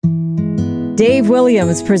Dave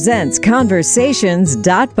Williams presents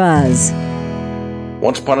Conversations.Buzz.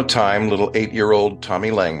 Once upon a time, little 8-year-old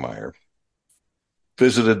Tommy Langmyer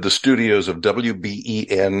visited the studios of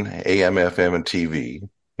WBEN, AM, FM, and TV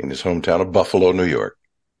in his hometown of Buffalo, New York.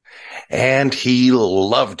 And he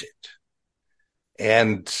loved it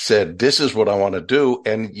and said, "This is what I want to do."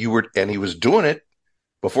 And he was doing it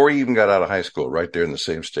before he even got out of high school, right there in the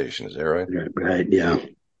same station. Is that right? Right, yeah.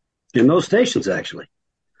 In those stations, actually.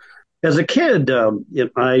 As a kid,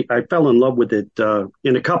 I fell in love with it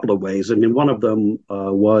in a couple of ways. I mean, one of them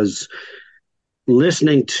was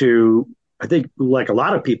listening to, I think, like a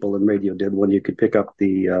lot of people in radio did when you could pick up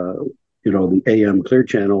the AM Clear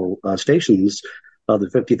Channel stations, the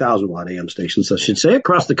 50,000 watt AM stations, I should say,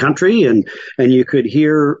 across the country, and you could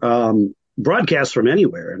hear broadcasts from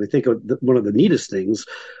anywhere. And I think one of the neatest things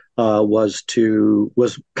was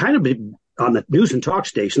kind of on the news and talk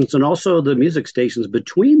stations and also the music stations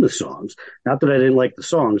between the songs. Not that I didn't like the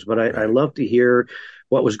songs, but I love to hear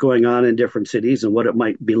what was going on in different cities and what it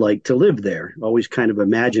might be like to live there. Always kind of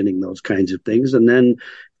imagining those kinds of things. And then,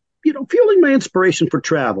 fueling my inspiration for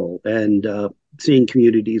travel and seeing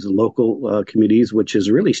communities and local communities, which has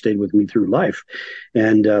really stayed with me through life.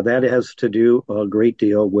 And that has to do a great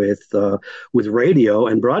deal with radio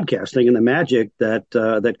and broadcasting and the magic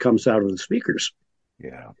that comes out of the speakers.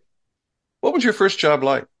 Yeah. What was your first job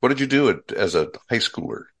like? What did you do as a high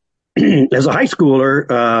schooler? As a high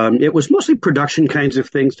schooler, it was mostly production kinds of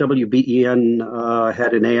things. WBEN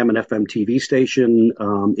had an AM and FM TV station.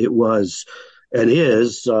 It was and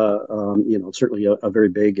is, certainly a very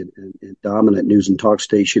big and dominant news and talk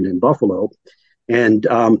station in Buffalo. And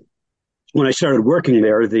when I started working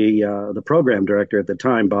there, the program director at the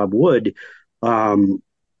time, Bob Wood, kind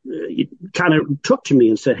of took to me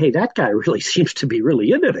and said, "Hey, that guy really seems to be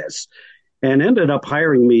really into this." And ended up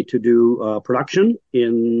hiring me to do production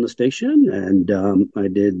in the station, and I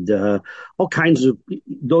did all kinds of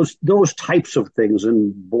those types of things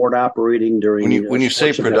and board operating during. When you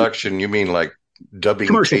say production, you mean like dubbing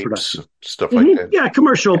commercial tapes, production. Stuff like that. Yeah,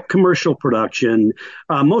 commercial production,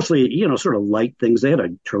 mostly sort of light things. They had a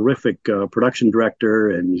terrific production director,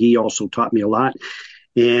 and he also taught me a lot.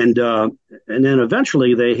 And then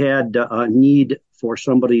eventually they had a need for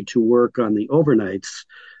somebody to work on the overnights.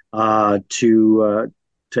 To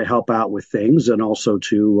help out with things and also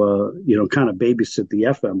to, kind of babysit the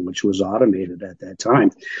FM, which was automated at that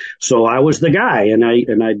time. So I was the guy and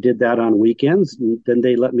I did that on weekends. And then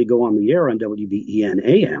they let me go on the air on WBEN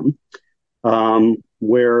AM,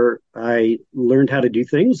 where I learned how to do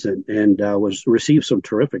things and received some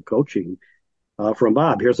terrific coaching, from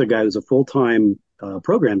Bob. Here's a guy who's a full-time,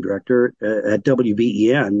 program director at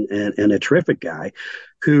WBEN and a terrific guy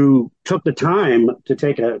who took the time to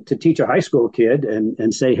teach a high school kid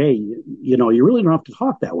and say, "Hey, you really don't have to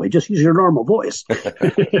talk that way. Just use your normal voice,"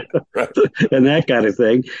 and that kind of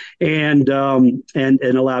thing, and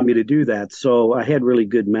allowed me to do that. So I had really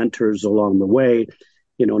good mentors along the way.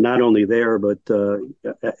 Not only there, but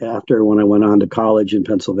after when I went on to college in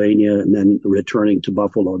Pennsylvania and then returning to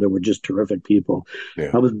Buffalo, there were just terrific people.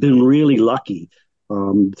 Yeah. I've been really lucky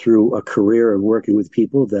through a career of working with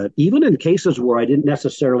people that even in cases where I didn't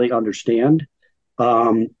necessarily understand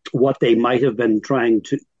what they might have been trying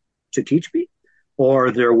to teach me,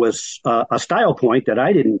 or there was a style point that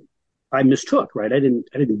I mistook, right? I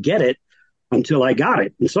didn't get it until I got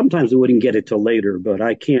it. And sometimes I wouldn't get it till later, but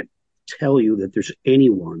I can't tell you that there's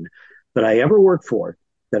anyone that I ever worked for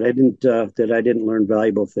that I didn't learn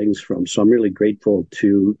valuable things from. So I'm really grateful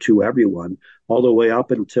to everyone all the way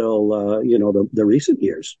up until the recent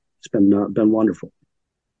years. It's been wonderful.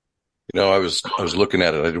 I was looking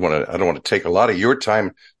at it. I don't want to take a lot of your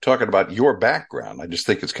time talking about your background. I just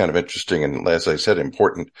think it's kind of interesting and, as I said,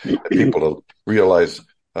 important that people to realize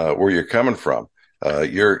where you're coming from.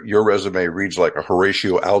 Your resume reads like a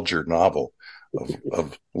Horatio Alger novel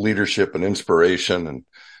of leadership and inspiration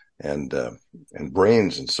and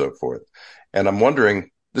brains and so forth. And I'm wondering,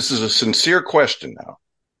 this is a sincere question now.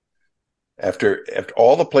 After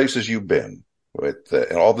all the places you've been with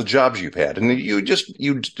and all the jobs you've had, and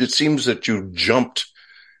it seems that you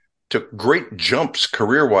took great jumps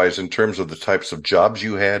career-wise in terms of the types of jobs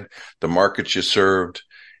you had, the markets you served,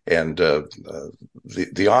 and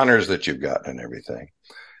the honors that you've gotten and everything.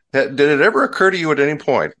 Did it ever occur to you at any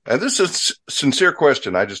point, and this is a sincere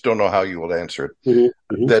question, I just don't know how you will answer it,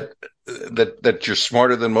 mm-hmm. that you're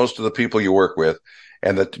smarter than most of the people you work with,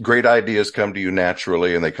 and that great ideas come to you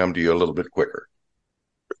naturally and they come to you a little bit quicker?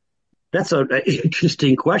 That's an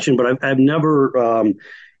interesting question, but I've never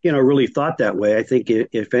really thought that way. I think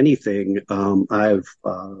if anything, I've,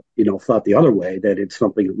 thought the other way, that it's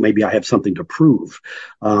something, maybe I have something to prove.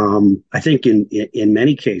 I think in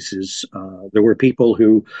many cases, there were people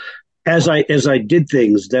who, as I did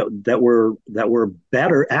things that were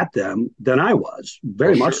better at them than I was, Oh,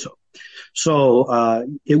 very much sure. so. So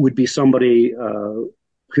it would be somebody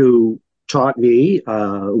who taught me,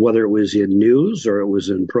 whether it was in news or it was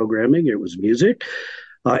in programming, or it was music,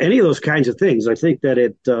 any of those kinds of things. I think that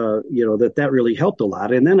that really helped a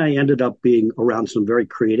lot. And then I ended up being around some very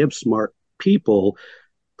creative, smart people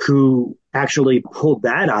who actually pulled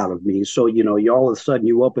that out of me. So, you all of a sudden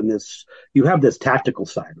you have this tactical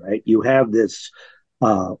side, right? You have this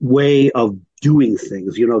way of doing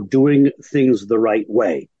things, doing things the right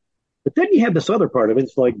way. But then you have this other part of it.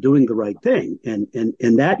 It's like doing the right thing, and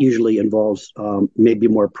that usually involves maybe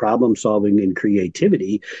more problem solving and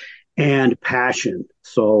creativity and passion.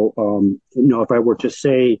 So, if I were to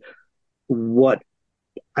say what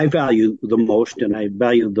I value the most, and I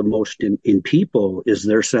value the most in people, is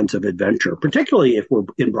their sense of adventure, particularly if we're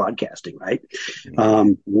in broadcasting, right?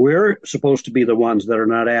 We're supposed to be the ones that are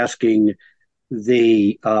not asking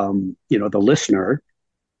the listener,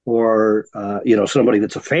 or somebody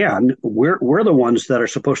that's a fan. We're the ones that are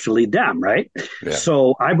supposed to lead them, right? Yeah.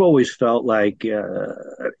 So I've always felt like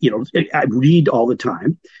I read all the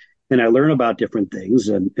time, and I learn about different things,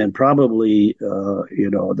 and probably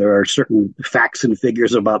there are certain facts and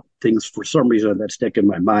figures about things for some reason that stick in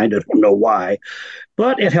my mind. I don't know why,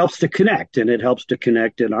 but it helps to connect, and it helps to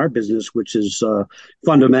connect in our business, which is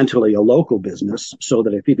fundamentally a local business, so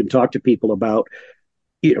that if you can talk to people about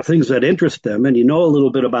things that interest them, and a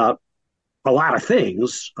little bit about a lot of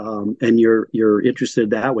things, and you're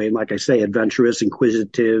interested that way, and like I say, adventurous,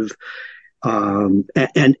 inquisitive,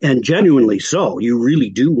 and genuinely so. You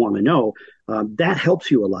really do want to know. That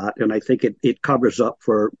helps you a lot, and I think it covers up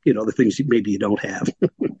for the things that maybe you don't have.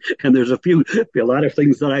 And there's a lot of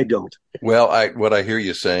things that I don't. Well, what I hear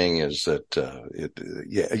you saying is that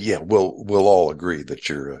yeah, we'll all agree that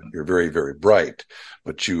you're very, very bright,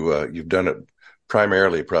 but you've done it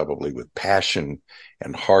primarily probably with passion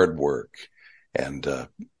and hard work and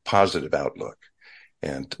positive outlook.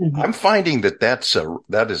 And Mm-hmm. I'm finding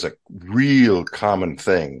that is a real common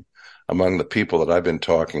thing among the people that I've been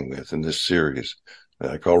talking with in this series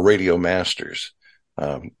that I call Radio Masters.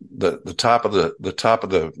 The top of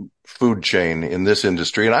the food chain in this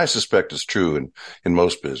industry, and I suspect it's true in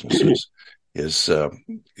most businesses, is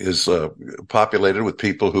populated with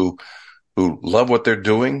people who love what they're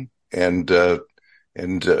doing and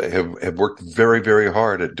have worked very, very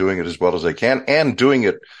hard at doing it as well as they can, and doing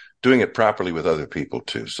it properly with other people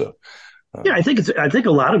too. So, Yeah, I think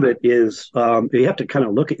a lot of it is, you have to kind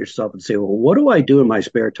of look at yourself and say, well, what do I do in my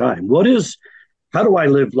spare time? How do I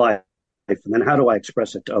live life? And then how do I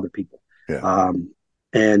express it to other people? yeah,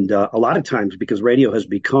 And a lot of times, because radio has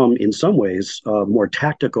become, in some ways, more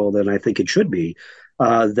tactical than I think it should be,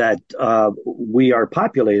 that we are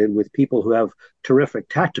populated with people who have terrific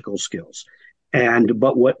tactical skills.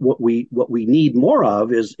 But what we need more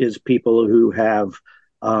of is people who have,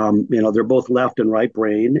 they're both left and right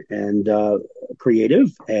brain, and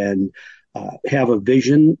creative, and have a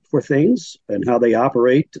vision for things, and how they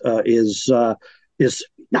operate is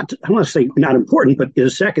not, I want to say not important, but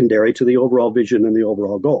is secondary to the overall vision and the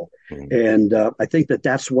overall goal. mm, And I think that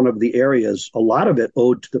that's one of the areas, a lot of it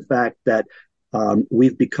owed to the fact that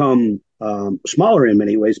we've become smaller in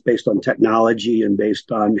many ways, based on technology and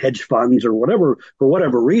based on hedge funds or whatever, for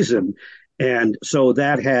whatever reason. And so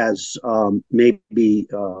that has maybe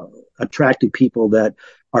attracted people that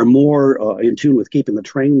are more in tune with keeping the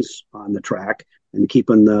trains on the track, and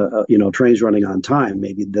keeping the trains running on time,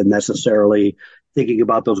 maybe, than necessarily thinking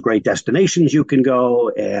about those great destinations you can go,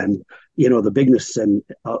 and the bigness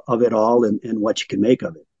of it all, and what you can make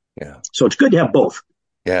of it. yeah. So it's good to have both.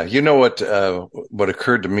 Yeah, you know what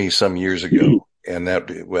occurred to me some years ago, and that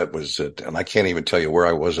was it. And I can't even tell you where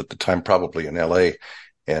I was at the time, probably in LA.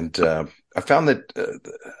 And I found that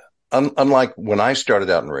unlike when I started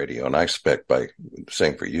out in radio, and I expect by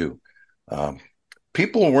saying for you,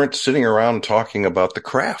 people weren't sitting around talking about the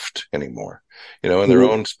craft anymore, in their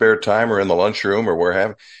own spare time or in the lunchroom or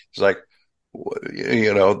wherever. It's like,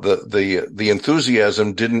 the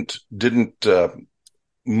enthusiasm didn't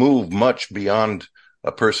move much beyond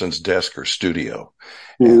a person's desk or studio.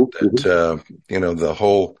 And that, the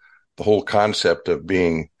whole concept of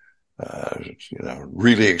being,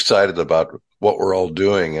 really excited about what we're all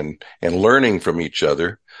doing and learning from each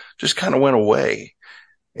other just kind of went away.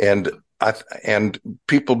 And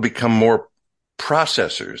people become more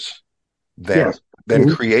processors than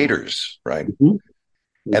Yes. creators, right? Mm-hmm.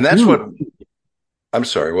 And that's what I'm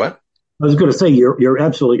sorry, what? I was going to say you're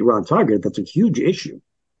absolutely right on target. That's a huge issue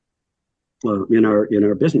in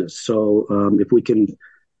our business. So if we can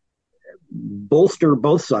bolster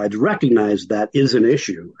both sides, recognize that is an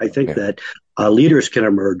issue. I think Yeah. that leaders can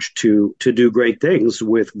emerge to do great things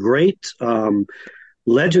with great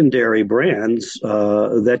legendary brands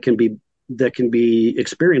that can be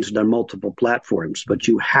experienced on multiple platforms. But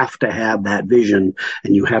you have to have that vision,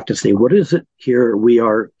 and you have to say, what is it here we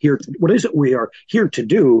are here? What is it we are here to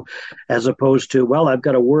do, as opposed to, well, I've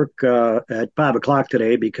got to work at 5 o'clock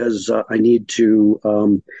today because I need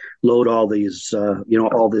to load all these,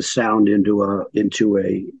 all this sound into a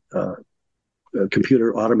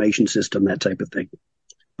computer automation system, that type of thing.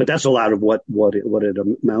 But that's a lot of what it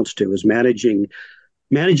amounts to is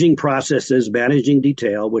managing processes, managing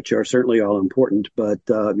detail, which are certainly all important. But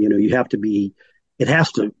you have to be. It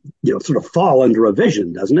has to, sort of fall under a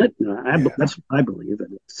vision, doesn't it? Yeah. That's what I believe,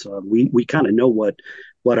 and it's we kind of know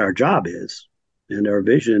what our job is, and our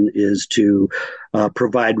vision is to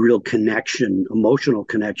provide real connection, emotional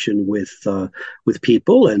connection with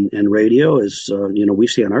people, and radio is, we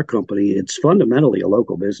see in our company, it's fundamentally a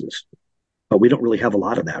local business, but we don't really have a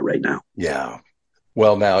lot of that right now. Yeah.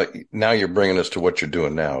 Well, now you're bringing us to what you're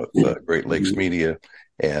doing now with Great Lakes Media,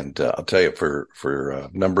 and I'll tell you, for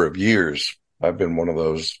a number of years, I've been one of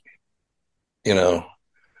those, during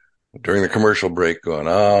the commercial break, going,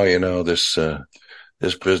 oh, this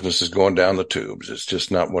business is going down the tubes. It's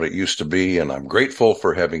just not what it used to be, and I'm grateful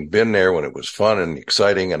for having been there when it was fun and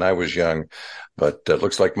exciting, and I was young. But it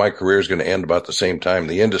looks like my career is going to end about the same time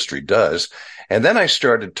the industry does. And then I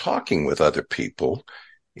started talking with other people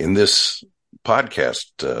in this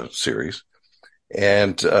podcast series,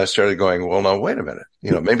 and I started going, well, no, wait a minute,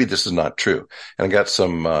 maybe this is not true. And I got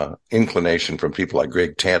some inclination from people like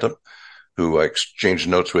Greg Tantum, who I exchanged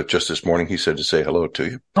notes with just this morning. He said to say hello to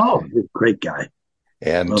you. Oh, great guy.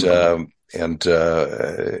 And and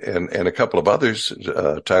a couple of others,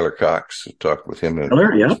 Tyler Cox, talked with him.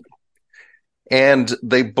 Tyler, yeah. And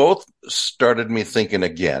they both started me thinking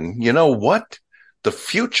again, you know what? The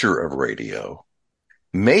future of radio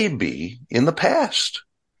may be in the past.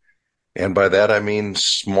 And by that, I mean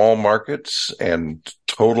small markets and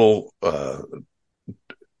total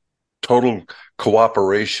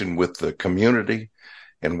cooperation with the community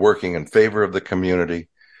and working in favor of the community.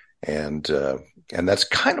 And that's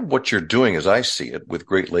kind of what you're doing, as I see it, with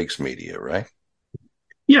Great Lakes Media, right?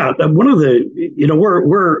 Yeah. One of the,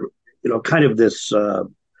 we're kind of this,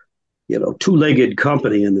 two-legged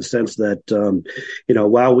company in the sense that,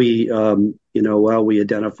 while we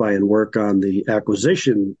identify and work on the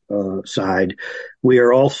acquisition side, we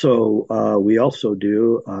also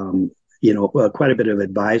do, quite a bit of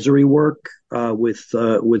advisory work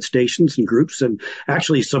with stations and groups, and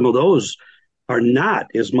actually some of those are not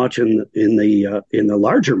as much in the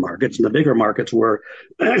larger markets, in the bigger markets where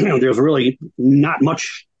there's really not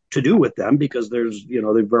much to do with them because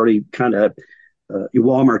they've already kind of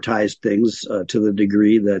Walmartized things to the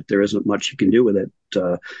degree that there isn't much you can do with it,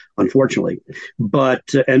 unfortunately.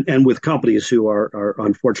 But and with companies who are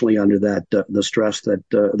unfortunately under that the stress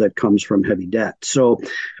that comes from heavy debt. So,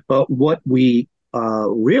 but what we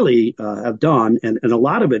really have done, and a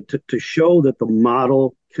lot of it to show that the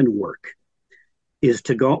model can work, is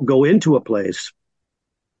to go into a place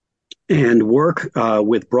and work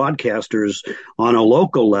with broadcasters on a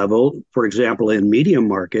local level, for example, in medium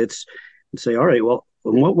markets, and say, all right, well,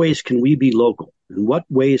 in what ways can we be local? In what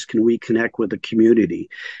ways can we connect with the community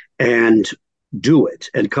and do it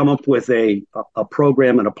and come up with a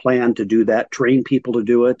program and a plan to do that, train people to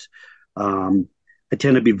do it? I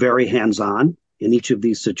tend to be very hands-on in each of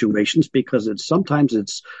these situations because sometimes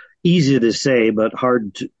it's easy to say, but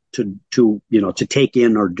hard to take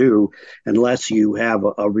in or do unless you have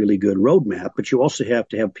a really good roadmap. But you also have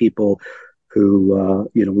to have people who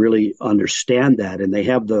really understand that, and they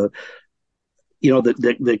have the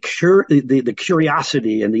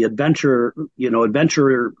curiosity and the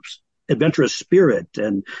adventurous spirit,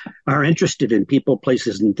 and are interested in people,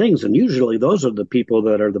 places, and things. And usually those are the people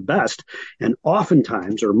that are the best. And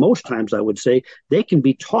oftentimes, or most times, I would say, they can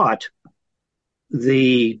be taught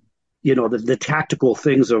the tactical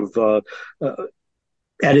things of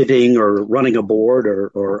editing or running a board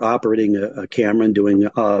or operating a camera and doing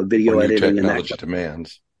video editing. And that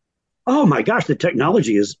demands. Oh my gosh, the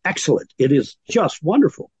technology is excellent. It is just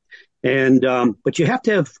wonderful. And but you have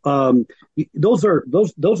to have those are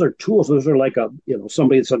tools. Those are like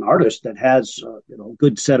somebody that's an artist that has a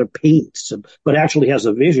good set of paints, but actually has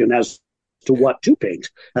a vision as to what to paint,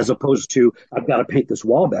 as opposed to I've got to paint this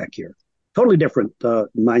wall back here. Totally different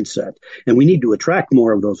mindset. And we need to attract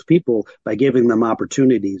more of those people by giving them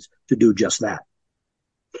opportunities to do just that.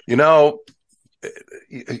 You know,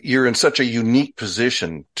 you're in such a unique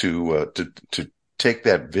position to take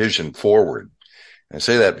that vision forward. I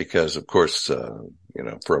say that because, of course,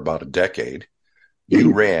 for about a decade,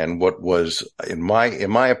 you ran what was, in my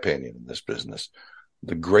opinion, in this business,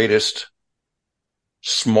 the greatest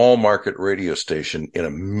small market radio station in a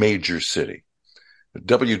major city,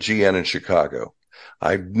 WGN in Chicago.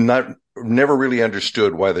 I've never really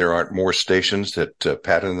understood why there aren't more stations that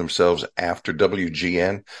pattern themselves after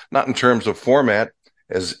WGN, not in terms of format,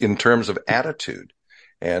 as in terms of attitude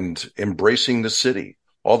and embracing the city,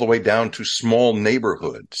 all the way down to small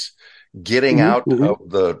neighborhoods, getting out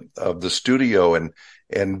of the studio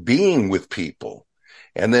and being with people,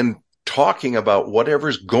 and then talking about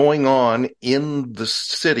whatever's going on in the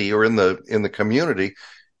city or in the community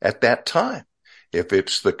at that time. If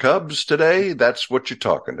it's the Cubs today, that's what you're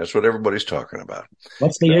talking. That's what everybody's talking about.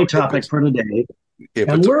 What's the A topic for today?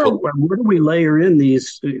 And where do we layer in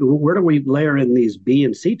these? Where do we layer in these B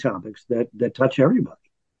and C topics that touch everybody?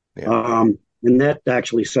 Yeah. And that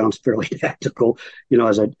actually sounds fairly tactical,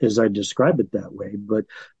 as I describe it that way. But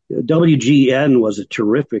WGN was a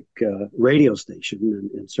terrific radio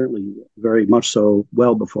station, and certainly very much so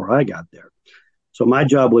well before I got there. So my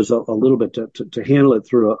job was a little bit to handle it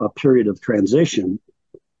through a period of transition,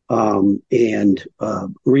 and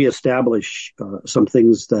reestablish some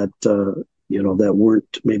things that that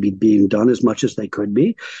weren't maybe being done as much as they could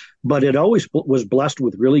be. But it always was blessed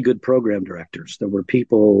with really good program directors. There were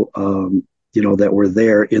people that were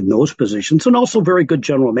there in those positions, and also very good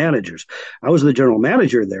general managers. I was the general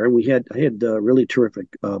manager there, and I had really terrific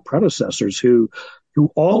predecessors who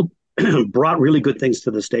all brought really good things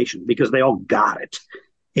to the station because they all got it.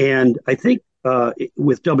 And I think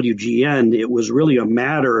with WGN, it was really a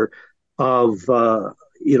matter of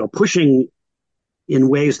pushing in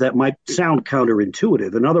ways that might sound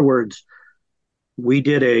counterintuitive. In other words, we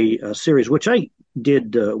did a series, which I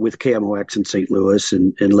did with KMOX in St. Louis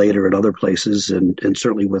and later at other places, and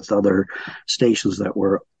certainly with other stations that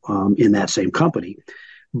were in that same company.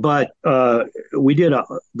 But we did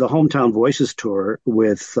the Hometown Voices tour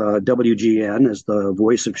with WGN as the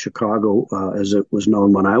voice of Chicago, as it was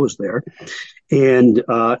known when I was there. And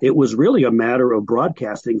it was really a matter of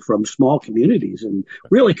broadcasting from small communities and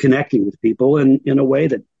really connecting with people in a way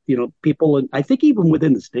that, people, and I think even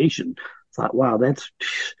within the station, thought, wow,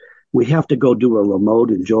 we have to go do a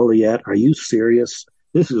remote in Joliet. Are you serious?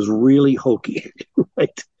 This is really hokey,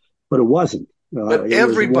 right? But it wasn't. But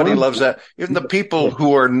everybody loves that. Even the people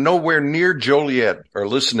who are nowhere near Joliet are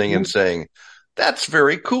listening and saying, that's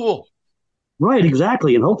very cool. Right,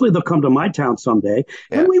 exactly. And hopefully they'll come to my town someday.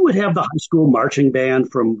 Yeah. And we would have the high school marching band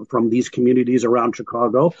from these communities around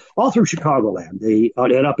Chicago, all through Chicagoland.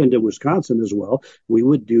 And up into Wisconsin as well. We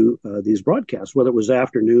would do these broadcasts, whether it was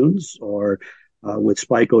afternoons or with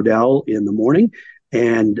Spike Odell in the morning.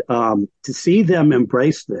 And to see them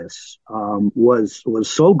embrace this was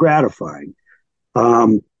so gratifying.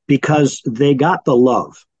 Because they got the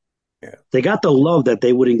love. Yeah. They got the love that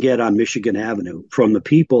they wouldn't get on Michigan Avenue from the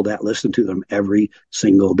people that listen to them every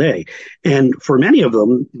single day. And for many of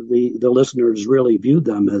them, the listeners really viewed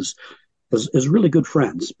them as really good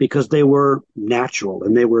friends because they were natural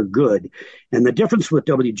and they were good. And the difference with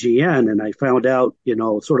WGN, and I found out,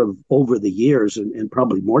 sort of over the years and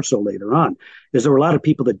probably more so later on, is there were a lot of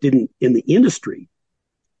people that didn't in the industry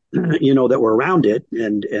that were around it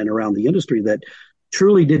and around the industry that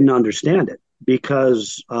truly didn't understand it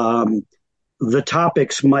because the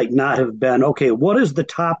topics might not have been, okay, what is the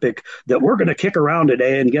topic that we're going to kick around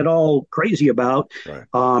today and get all crazy about, right,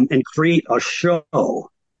 and create a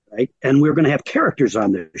show, right? And we're going to have characters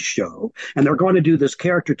on this show, and they're going to do this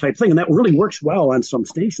character type thing, and that really works well on some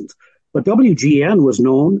stations. But WGN was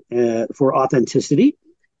known for authenticity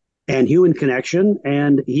and human connection.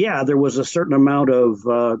 And yeah, there was a certain amount of,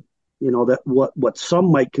 that what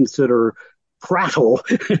some might consider prattle,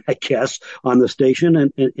 I guess, on the station.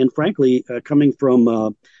 And frankly, coming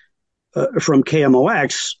from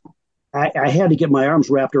KMOX, I had to get my arms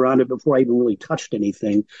wrapped around it before I even really touched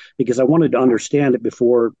anything because I wanted to understand it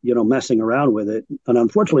before, messing around with it. And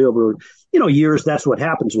unfortunately, over, years, that's what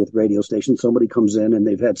happens with radio stations. Somebody comes in and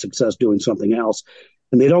they've had success doing something else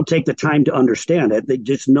and they don't take the time to understand it. They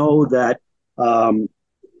just know that,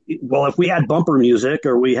 well, if we add bumper music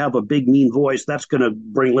or we have a big mean voice, that's going to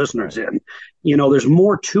bring listeners in. There's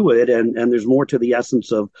more to it and there's more to the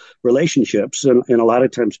essence of relationships. And a lot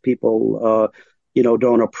of times people,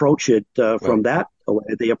 don't approach it from that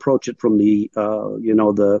way. They approach it from the,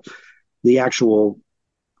 the actual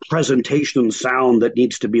presentation sound that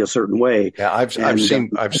needs to be a certain way. Yeah, I've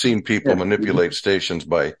seen people yeah, manipulate stations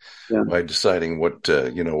yeah, by deciding what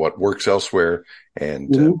what works elsewhere and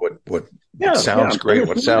mm-hmm. what Yeah, yeah. sounds And great, it's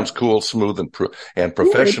what not, sounds cool, smooth, and it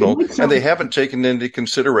professional, might and they sound haven't taken into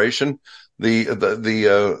consideration the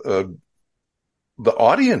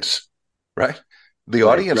audience, right? The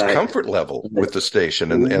right, audience right. comfort level Right. with the station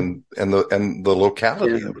Mhm. and the Yeah.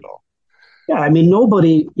 locality of it all. Yeah, I mean,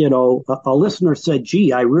 nobody, a listener said,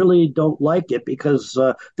 "Gee, I really don't like it because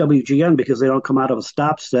WGN because they don't come out of a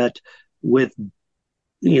stop set with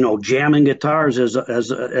jamming guitars as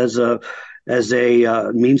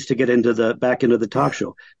a means to get into the back into the talk Yeah,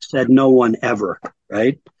 show." Said no one ever,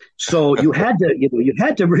 right? So you had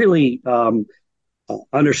to really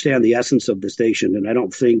understand the essence of the station, and I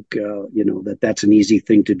don't think that that's an easy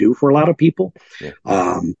thing to do for a lot of people.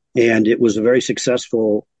 yeah, And it was a very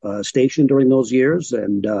successful station during those years,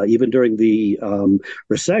 and even during the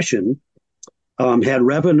recession, had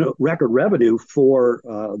record revenue for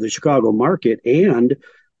the Chicago market and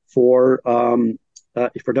for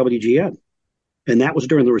WGN. And that was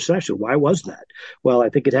during the recession. Why was that? Well, I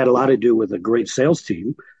think it had a lot to do with a great sales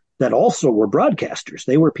team that also were broadcasters.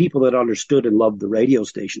 They were people that understood and loved the radio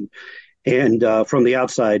station. And from the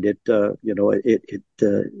outside, the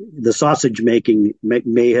sausage making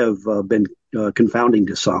may have been confounding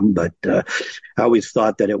to some, but I always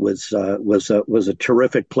thought that it was a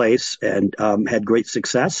terrific place and had great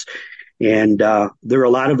success. And there are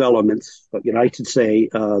a lot of elements, but I should say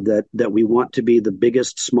that we want to be the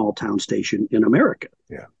biggest small town station in America.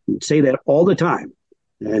 yeah. We say that all the time,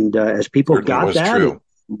 and as people Certainly got was that, true.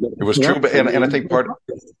 It was true, but and I think it,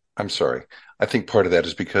 I'm sorry. I think part of that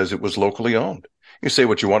is because it was locally owned. You say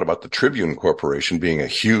what you want about the Tribune Corporation being a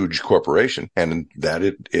huge corporation, and that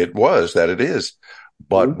it is.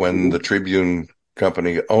 But when the Tribune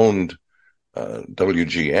Company owned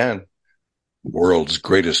WGN, world's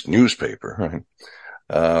greatest newspaper,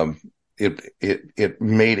 right? It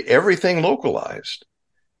made everything localized,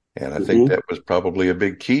 and I think that was probably a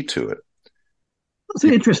big key to it. That's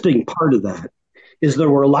an interesting part of that. Is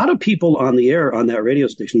there were a lot of people on the air on that radio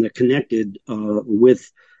station that connected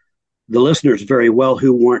with the listeners very well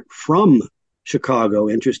who weren't from Chicago.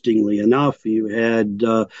 Interestingly enough, you had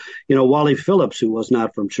Wally Phillips, who was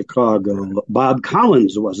not from Chicago. Bob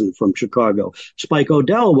Collins wasn't from Chicago. Spike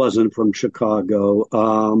O'Dell wasn't from Chicago.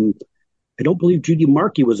 I don't believe Judy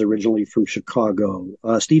Markey was originally from Chicago.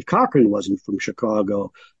 Steve Cochran wasn't from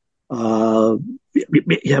Chicago. I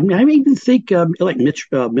even think like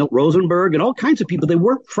Milt Rosenberg and all kinds of people. They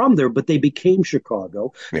weren't from there, but they became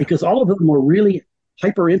Chicago because all of them were really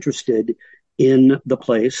hyper interested in the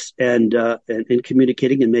place and in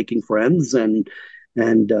communicating and making friends, and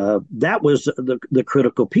that was the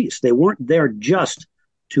critical piece. They weren't there just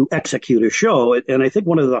to execute a show. And I think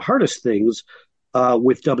one of the hardest things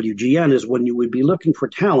with WGN is when you would be looking for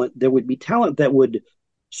talent, there would be talent that would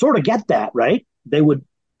sort of get that, right? They would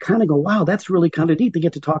kind of go, wow, that's really kind of neat. They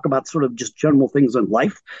get to talk about sort of just general things in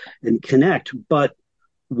life and connect. But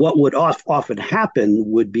what would often happen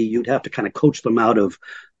would be you'd have to kind of coach them out of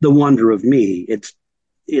the wonder of me.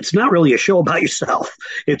 It's not really a show about yourself.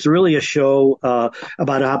 It's really a show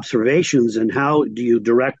about observations and how do you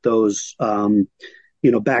direct those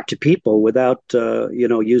back to people without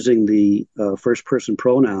using the first person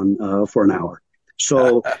pronoun for an hour.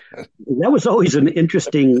 So that was always an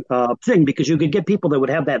interesting thing because you could get people that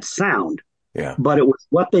would have that sound, but it was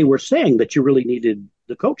what they were saying that you really needed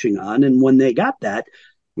the coaching on. And when they got that,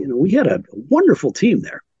 we had a wonderful team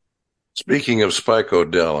there. Speaking of Spike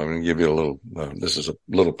O'Dell, I'm going to give you a little. This is a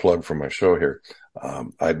little plug for my show here.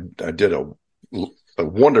 I did a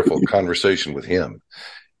wonderful conversation with him,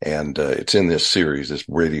 and it's in this series, this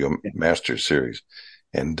Radio Masters series.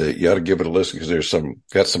 And you ought to give it a listen because there's some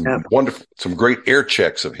wonderful, some great air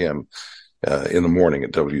checks of him in the morning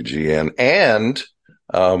at WGN and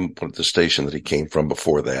the station that he came from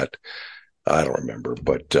before that. I don't remember,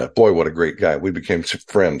 but boy, what a great guy. We became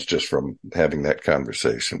friends just from having that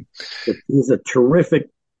conversation. He's a terrific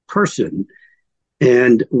person.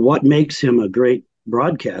 And what makes him a great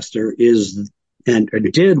broadcaster is and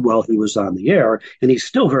did while he was on the air. And he's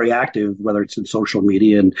still very active, whether it's in social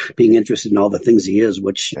media and being interested in all the things he is,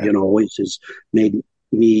 which, always has made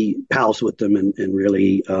me pals with him and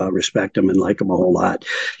really respect him and like him a whole lot,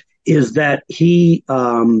 is that he,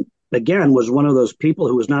 again, was one of those people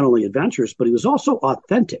who was not only adventurous, but he was also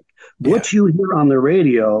authentic. What you hear on the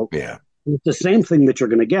radio is the same thing that you're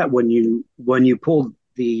going to get when you pull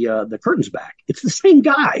the curtains back. It's the same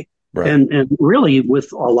guy. Right. And really,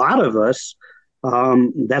 with a lot of us,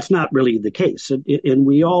 that's not really the case. And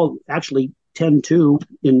we all actually tend to,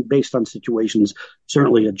 in based on situations,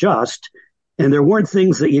 certainly adjust. And there weren't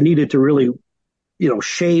things that you needed to really,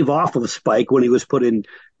 shave off of Spike when he was put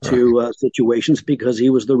Right. into situations, because he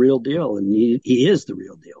was the real deal, and he is the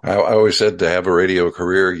real deal. I always said to have a radio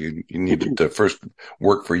career, you needed to first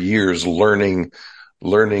work for years learning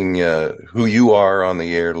who you are on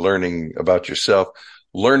the air, learning about yourself,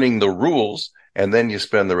 learning the rules, and then you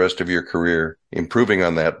spend the rest of your career improving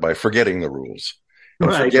on that by forgetting the rules and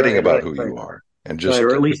Right, forgetting right, about right, who right, you are and right. just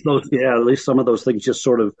Or at least some of those things just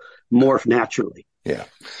sort of morph naturally. yeah.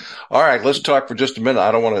 All right, let's talk for just a minute.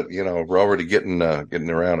 I don't want to, we're already getting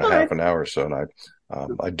around a All right. half an hour or so, and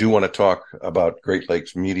I do want to talk about Great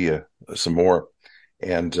Lakes Media some more.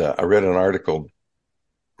 And I read an article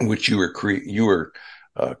in which you were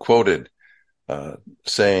quoted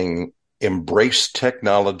saying, "Embrace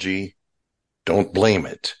technology, don't blame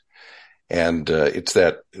it." And it's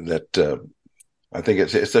that I think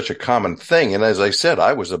it's such a common thing. And as I said,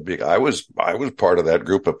 I was part of that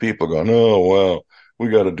group of people going, "Oh, well, we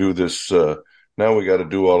got to do this. Now we got to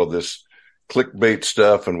do all of this clickbait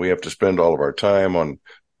stuff, and we have to spend all of our time on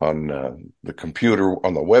the computer,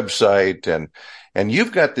 on the website." And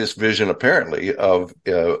you've got this vision apparently of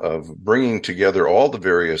bringing together all the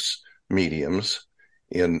various mediums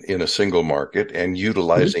in a single market and Mhm.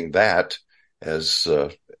 utilizing that as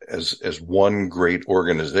as one great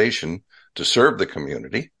organization to serve the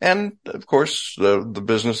community and, of course, the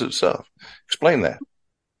business itself. Explain that.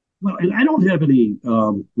 Well, and I don't have any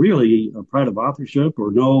really pride of authorship, or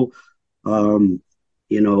um,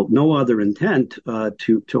 no other intent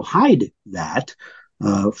to hide that.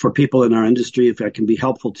 For people in our industry, if I can be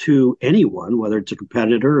helpful to anyone, whether it's a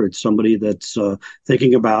competitor, or it's somebody that's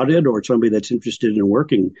thinking about it, or somebody that's interested in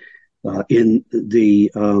working in the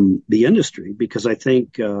industry, because I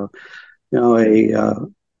think a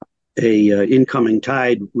incoming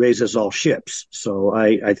tide raises all ships. So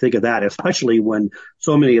I think of that, especially when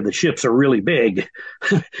so many of the ships are really big.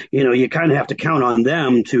 You kind of have to count on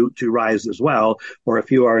them to rise as well. Or if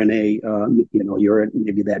you are in you're at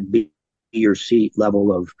maybe that B or C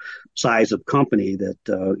level of size of company, that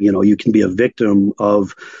you can be a victim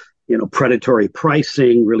of predatory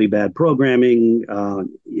pricing, really bad programming,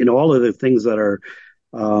 all of the things that are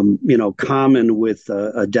common with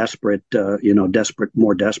a desperate,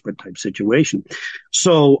 more desperate type situation.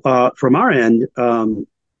 So from our end,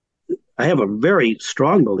 I have a very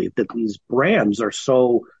strong belief that these brands are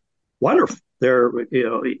so wonderful. They're,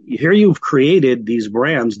 here you've created these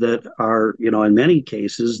brands that are, in many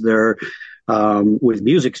cases, they're with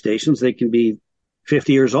music stations, they can be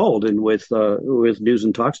 50 years old, and with news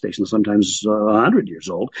and talk stations, sometimes 100 years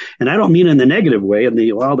old. And I don't mean in the negative way, in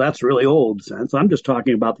the, well, that's really old sense. I'm just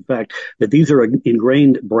talking about the fact that these are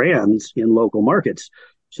ingrained brands in local markets.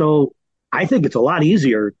 So I think it's a lot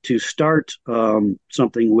easier to start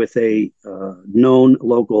something with a known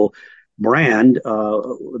local brand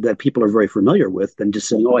that people are very familiar with, than just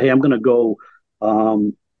saying, "Oh, hey, I'm going to go,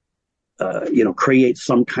 create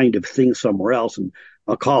some kind of thing somewhere else, and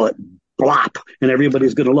I'll call it Blop, and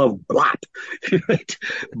everybody's going to love Blop." Right?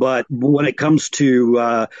 But when it comes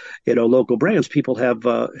to local brands, people have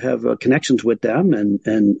connections with them,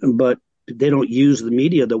 and but they don't use the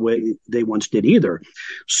media the way they once did either.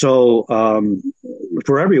 So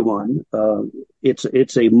for everyone,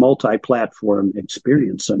 it's a multi-platform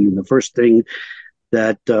experience. I mean, the first thing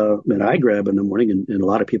that I grab in the morning, and a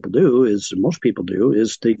lot of people do, is most people do,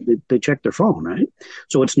 is they check their phone, right?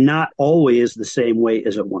 So it's not always the same way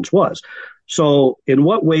as it once was. So in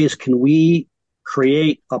what ways can we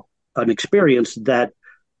create an experience that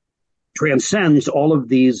transcends all of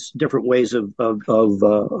these different ways of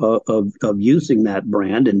using that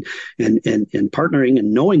brand, and partnering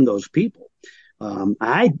and knowing those people? I'm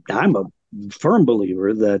a firm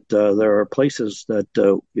believer that there are places that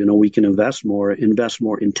we can invest more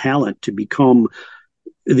in talent to become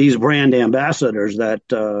these brand ambassadors that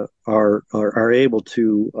are able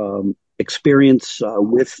to experience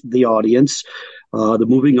with the audience, the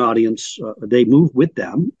moving audience. They move with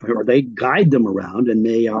them, or they guide them around, and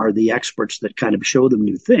they are the experts that kind of show them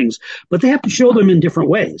new things. But they have to show them in different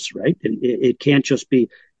ways, right? It can't just be,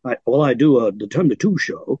 well, I do the 10 to 2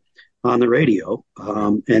 show on the radio,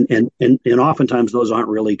 and oftentimes those aren't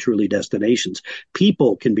really truly destinations.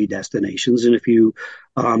 People can be destinations, and if you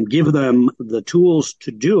give them the tools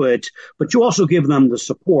to do it, but you also give them the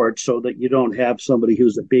support, so that you don't have somebody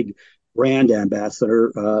who's a big brand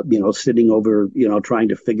ambassador, sitting over, trying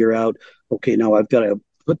to figure out, okay, now I've got to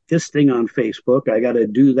put this thing on Facebook, I got to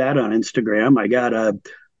do that on Instagram, I got to,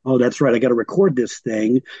 oh, that's right, I got to record this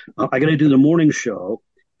thing, I got to do the morning show,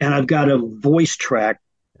 and I've got to voice track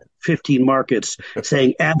 15 markets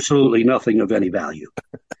saying absolutely nothing of any value.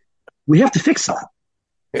 We have to fix that,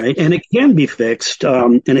 right? And it can be fixed,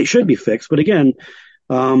 and it should be fixed. But again,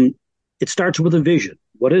 it starts with a vision.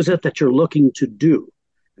 What is it that you're looking to do?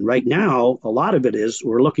 And right now, a lot of it is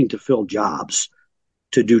we're looking to fill jobs,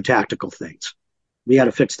 to do tactical things. We got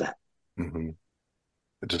to fix that. Mm-hmm.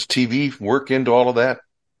 Does TV work into all of that?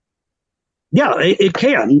 Yeah, it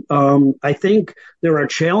can. I think there are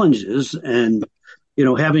challenges, and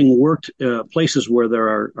having worked places where there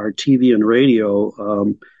are TV and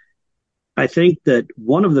radio, I think that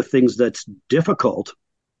one of the things that's difficult,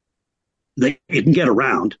 that you can get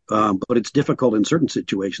around, but it's difficult in certain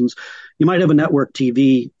situations. You might have a network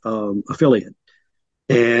TV affiliate,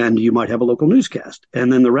 and you might have a local newscast,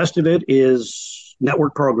 and then the rest of it is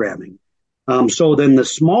network programming. So then the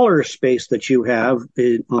smaller space that you have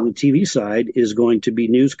on the TV side is going to be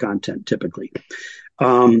news content typically.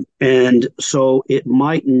 And so it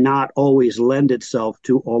might not always lend itself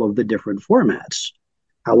to all of the different formats.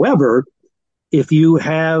 However, if you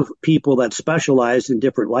have people that specialize in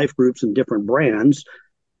different life groups and different brands,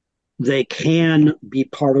 they can be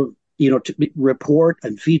part of, to report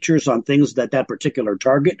and features on things that particular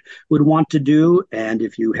target would want to do. And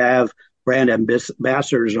if you have brand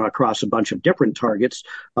ambassadors across a bunch of different targets,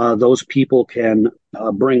 those people can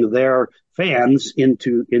bring their fans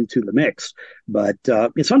into the mix. But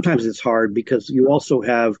sometimes it's hard because you also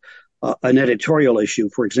have an editorial issue.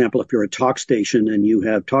 For example, if you're a talk station and you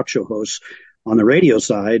have talk show hosts on the radio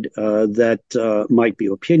side that might be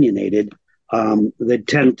opinionated,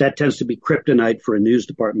 that tends to be kryptonite for a news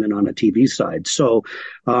department on a TV side. So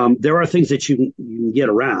there are things that you can get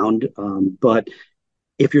around, but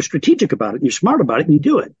if you're strategic about it and you're smart about it, and you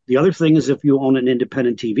do it. The other thing is, if you own an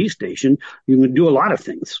independent TV station, you can do a lot of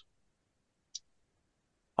things.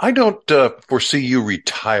 I don't foresee you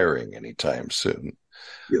retiring anytime soon,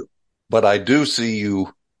 but I do see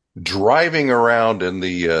you driving around in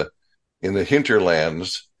the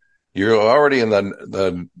hinterlands. You're already in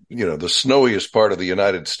the snowiest part of the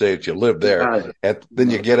United States. You live there, and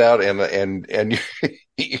then you get out and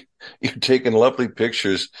you're taking lovely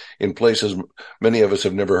pictures in places many of us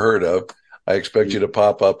have never heard of. I expect you to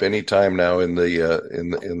pop up anytime now in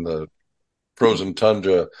the frozen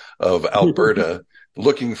tundra of Alberta,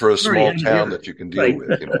 looking for a small town that you can deal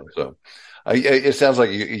with. So it sounds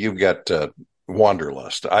like you've got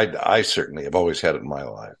wanderlust. I certainly have always had it in my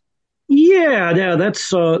life. Yeah,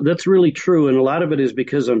 that's really true, and a lot of it is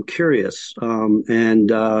because I'm curious, I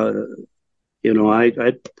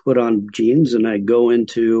put on jeans and I go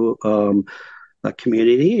into a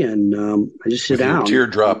community and I just sit down.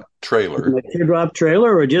 Teardrop trailer. My teardrop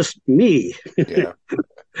trailer, or just me. Yeah.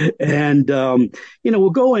 And we'll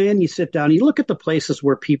go in, you sit down, you look at the places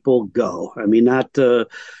where people go. I mean, not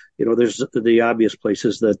there's the obvious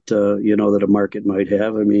places that that a market might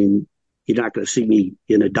have. I mean, you're not going to see me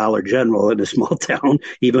in a Dollar General in a small town,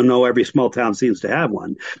 even though every small town seems to have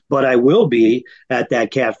one. But I will be at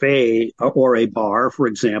that cafe or a bar, for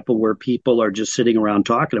example, where people are just sitting around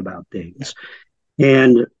talking about things.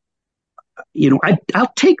 And,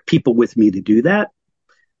 I'll take people with me to do that.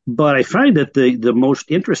 But I find that the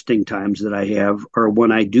most interesting times that I have are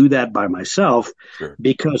when I do that by myself, Sure.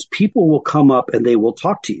 Because people will come up and they will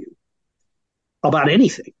talk to you about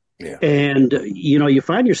anything. Yeah. And, you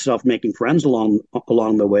find yourself making friends along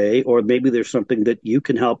the way, or maybe there's something that you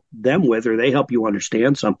can help them with, or they help you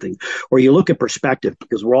understand something, or you look at perspective,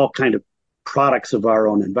 because we're all kind of products of our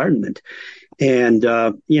own environment. And,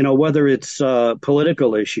 whether it's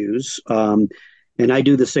political issues, and I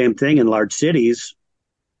do the same thing in large cities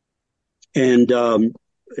and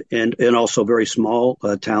also very small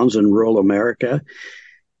towns in rural America.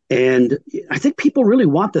 And I think people really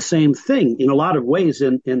want the same thing in a lot of ways,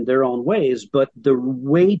 in their own ways, but the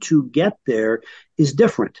way to get there is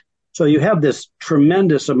different. So you have this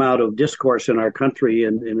tremendous amount of discourse in our country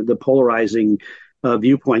and the polarizing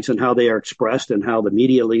viewpoints and how they are expressed and how the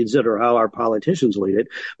media leads it or how our politicians lead it.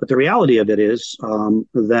 But the reality of it is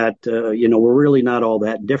that, we're really not all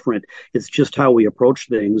that different. It's just how we approach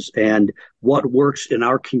things and what works in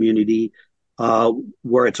our community,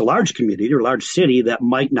 where it's a large community or large city that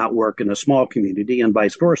might not work in a small community, and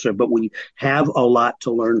vice versa. But we have a lot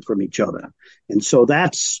to learn from each other. And so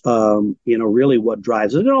that's, really what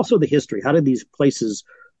drives it. And also the history. How did these places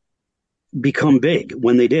become big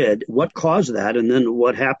when they did? What caused that? And then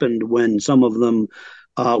what happened when some of them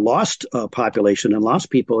lost population and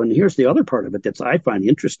lost people? And here's the other part of it that I find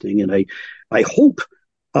interesting, and I hope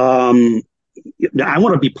I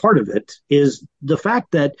want to be part of it, is the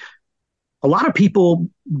fact that a lot of people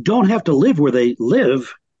don't have to live where they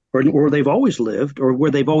live or they've always lived, or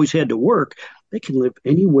where they've always had to work. They can live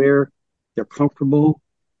anywhere they're comfortable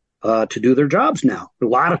to do their jobs now. A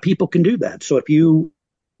lot of people can do that. So if you,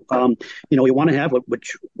 you want to have,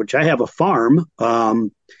 which I have a farm,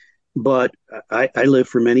 but I lived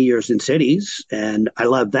for many years in cities, and I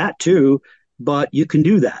love that too. But you can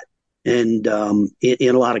do that, and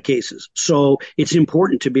in a lot of cases. So it's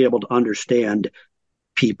important to be able to understand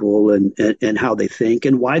people and how they think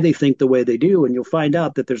and why they think the way they do, and you'll find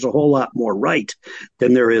out that there's a whole lot more right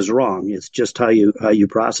than there is wrong. It's just how you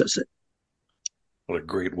process it. What a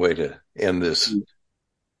great way to end this.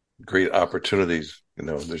 Great opportunities.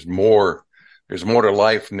 There's more to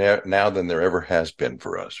life now than there ever has been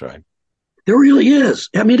for us, right? There really is.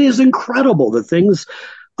 I mean, it is incredible the things,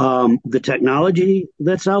 the technology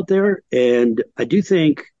that's out there. And I do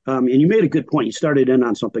think, and you made a good point. You started in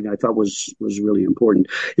on something I thought was really important,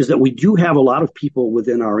 is that we do have a lot of people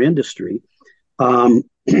within our industry um,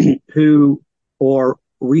 who, or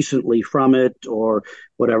recently from it, or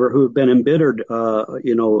whatever, who have been embittered,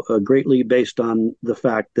 greatly based on the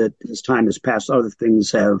fact that as time has passed, other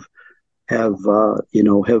things have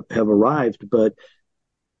arrived. But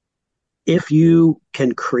if you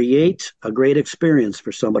can create a great experience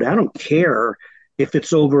for somebody, I don't care if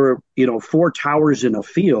it's over, four towers in a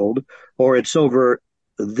field, or it's over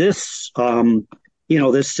this,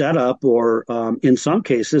 this setup, or in some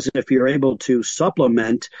cases, if you're able to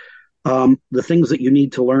supplement the things that you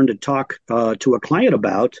need to learn to talk to a client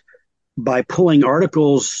about by pulling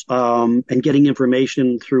articles and getting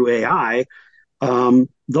information through AI.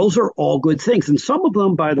 Those are all good things. And some of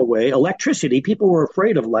them, by the way, electricity, people were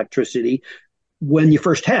afraid of electricity when you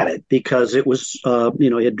first had it because it was,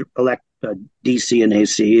 you had DC and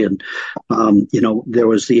AC, and, there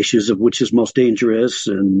was the issues of which is most dangerous.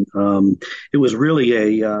 And it was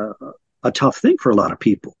really a tough thing for a lot of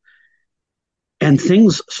people. And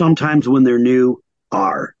things sometimes when they're new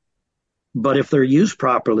are. But if they're used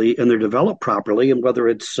properly and they're developed properly, and whether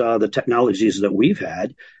it's the technologies that we've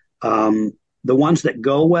had, the ones that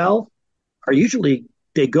go well are usually,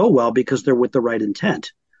 they go well because they're with the right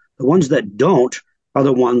intent. The ones that don't are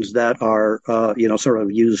the ones that are, sort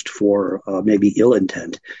of used for maybe ill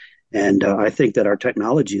intent. And I think that our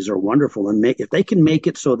technologies are wonderful. And if they can make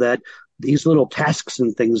it so that these little tasks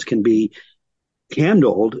and things can be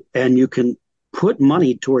handled, and you can put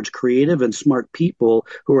money towards creative and smart people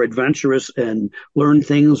who are adventurous and learn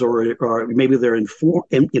things, or maybe they're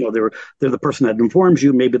they're the person that informs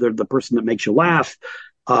you. Maybe they're the person that makes you laugh.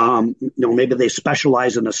 Maybe they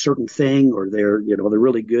specialize in a certain thing, or they're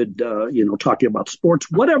really good, talking about sports,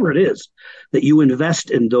 whatever it is, that you invest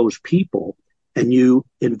in those people, and you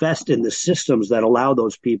invest in the systems that allow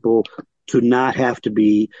those people to not have to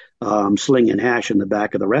be slinging hash in the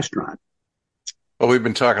back of the restaurant. Well, we've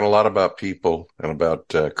been talking a lot about people and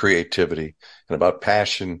about creativity and about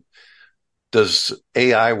passion. Does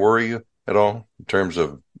AI worry you at all in terms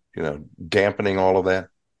of, dampening all of that?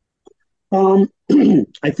 I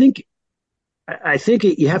think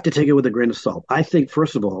you have to take it with a grain of salt. I think,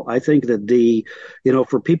 first of all, I think that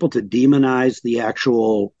for people to demonize the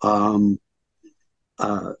actual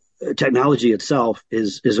technology itself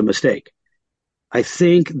is a mistake. I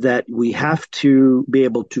think that we have to be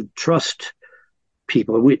able to trust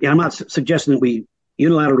people. I'm not suggesting that we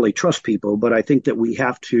unilaterally trust people, but I think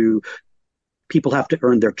that people have to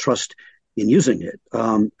earn their trust in using it.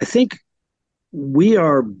 I think we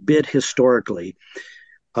are bit historically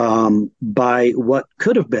by what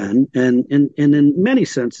could have been, and in many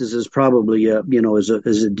senses is probably as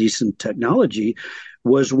a decent technology,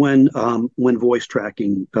 was when voice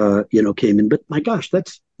tracking came in. But my gosh,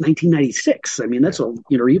 that's 1996. I mean, that's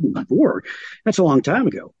even before. That's a long time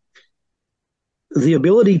ago. The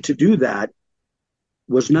ability to do that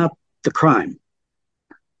was not the crime.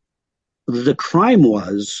 The crime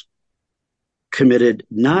was committed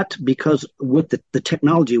not because the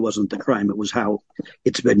technology wasn't the crime. It was how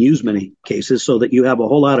it's been used many cases, so that you have a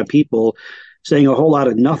whole lot of people saying a whole lot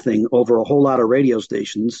of nothing over a whole lot of radio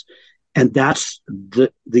stations. And that's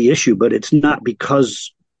the issue. But it's not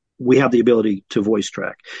because we have the ability to voice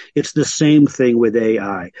track. It's the same thing with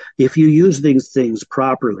AI. If you use these things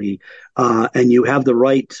properly and you have the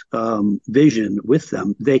right vision with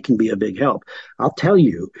them, they can be a big help. I'll tell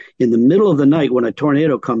you, in the middle of the night when a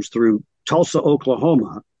tornado comes through Tulsa,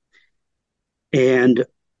 Oklahoma, and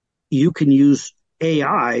you can use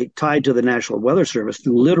AI tied to the National Weather Service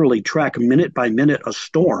to literally track minute by minute a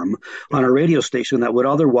storm on a radio station that would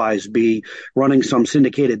otherwise be running some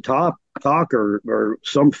syndicated talk or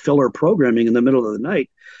some filler programming in the middle of the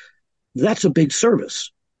night. That's a big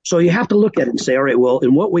service. So you have to look at it and say, all right, well,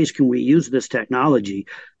 in what ways can we use this technology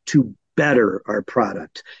to better our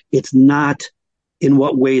product. It's not in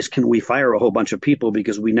what ways can we fire a whole bunch of people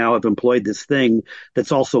because we now have employed this thing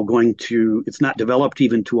that's also going to, it's not developed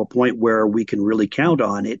even to a point where we can really count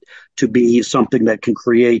on it to be something that can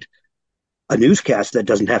create a newscast that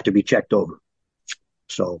doesn't have to be checked over.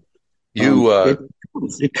 So You,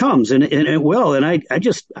 it comes and it will. And I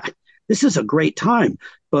just, this is a great time.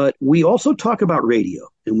 But we also talk about radio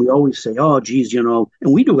and we always say, oh, geez, you know,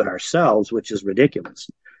 and we do it ourselves, which is ridiculous,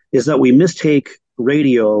 is that we mistake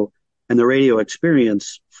radio and the radio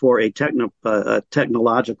experience for a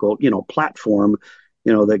technological, you know, platform,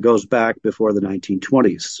 you know, that goes back before the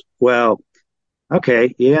 1920s. Well,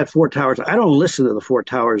 okay, you had four towers. I don't listen to the four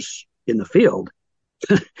towers in the field.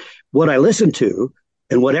 What I listen to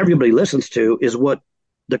and what everybody listens to is what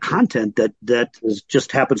the content that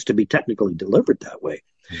just happens to be technically delivered that way.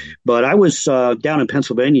 But I was down in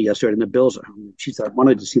Pennsylvania yesterday, and the Bills. I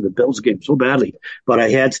wanted to see the Bills game so badly, but I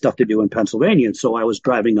had stuff to do in Pennsylvania, and so I was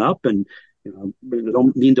driving up, and you know, I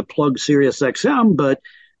don't mean to plug Sirius XM, but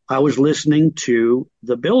I was listening to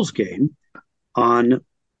the Bills game on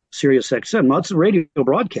Sirius XM. Well, it's a radio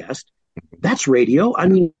broadcast. That's radio. I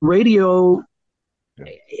mean, radio.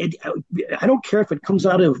 I don't care if it comes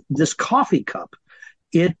out of this coffee cup.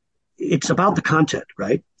 It's about the content,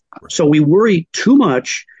 right? So we worry too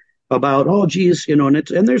much about, oh, geez, you know, and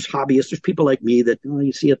there's hobbyists, there's people like me that, you know,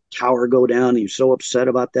 you see a tower go down and you're so upset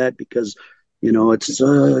about that because, you know, it's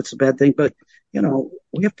a bad thing. But, you know,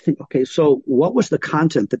 we have to think, okay, so what was the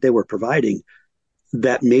content that they were providing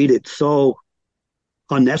that made it so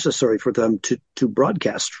unnecessary for them to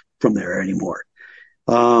broadcast from there anymore?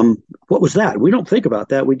 What was that? We don't think about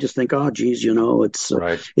that. We just think, oh, geez, you know, it's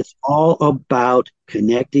all about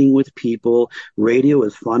connecting with people. Radio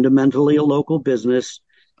is fundamentally a local business.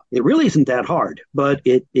 It really isn't that hard, but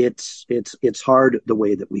it's hard the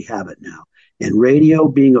way that we have it now. And radio,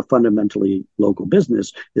 being a fundamentally local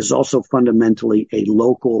business, is also fundamentally a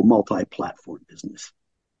local multi-platform business.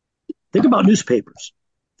 Think about newspapers.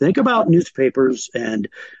 Think about newspapers and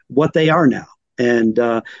what they are now. And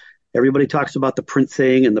everybody talks about the print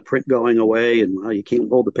thing and the print going away and, well, you can't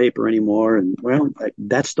hold the paper anymore. And, well,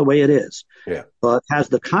 that's the way it is. yeah. But has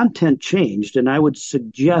the content changed? And I would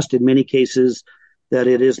suggest in many cases that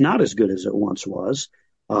it is not as good as it once was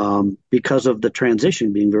because of the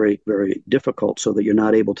transition being very, very difficult so that you're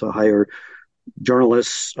not able to hire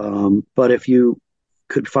journalists. But if you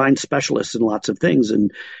could find specialists in lots of things and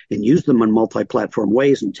use them in multi-platform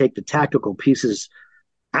ways and take the tactical pieces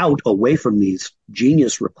out away from these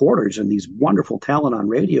genius reporters and these wonderful talent on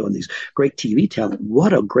radio and these great TV talent,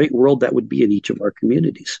 what a great world that would be in each of our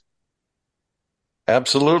communities.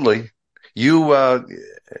 Absolutely. You have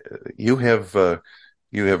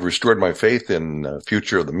restored my faith in the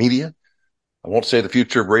future of the media. I won't say the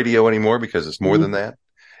future of radio anymore because it's more than that.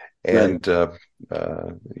 And,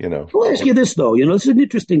 you know, I'll ask you this though, you know, this is an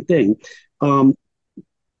interesting thing.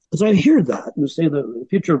 As I hear that and say the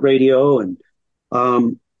future of radio and, I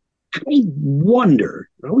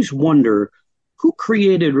always wonder who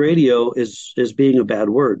created radio as being a bad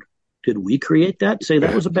word. Did we create that? Say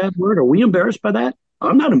that was a bad word? Are we embarrassed by that?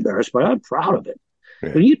 I'm not embarrassed by it. I'm proud of it.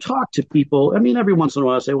 Yeah. When you talk to people, I mean, every once in a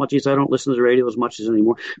while I say, well, geez, I don't listen to the radio as much as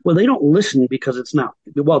anymore. Well, they don't listen because it's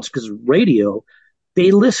because radio,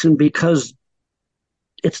 they listen because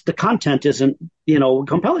the content isn't, you know,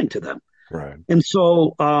 compelling to them. Right. And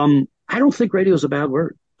so I don't think radio is a bad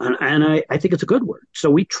word. And I think it's a good word. So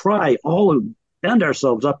we try bend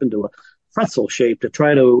ourselves up into a pretzel shape to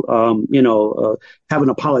try to, have an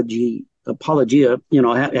apologia, you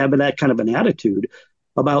know, have that kind of an attitude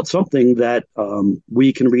about something that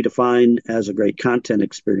we can redefine as a great content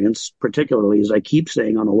experience, particularly, as I keep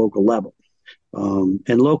saying, on a local level.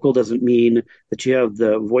 And local doesn't mean that you have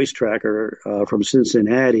the voice tracker from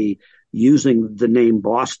Cincinnati using the name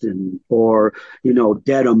Boston or, you know,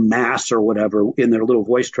 Dedham, Mass or whatever in their little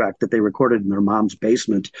voice track that they recorded in their mom's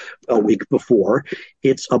basement a week before.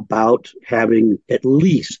 It's about having at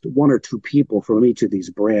least one or two people from each of these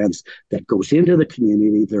brands that goes into the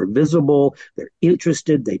community. They're visible, they're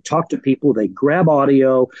interested, they talk to people, they grab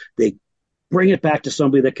audio, they bring it back to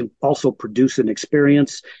somebody that can also produce an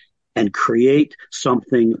experience and create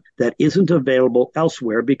something that isn't available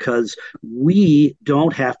elsewhere because we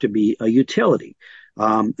don't have to be a utility.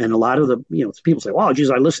 And a lot of the, you know, people say, well, geez,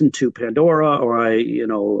 I listen to Pandora or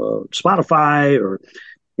Spotify or,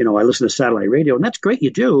 you know, I listen to satellite radio. And that's great. You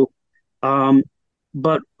do.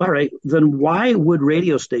 But all right, then why would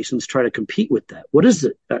radio stations try to compete with that? What is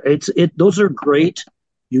it? Those are great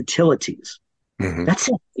utilities. Mm-hmm. That's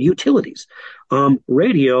it, utilities.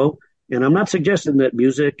 Radio. And I'm not suggesting that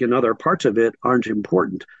music and other parts of it aren't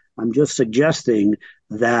important. I'm just suggesting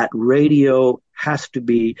that radio has to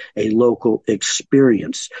be a local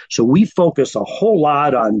experience. So we focus a whole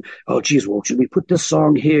lot on, oh, geez, well, should we put this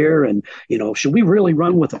song here? And, should we really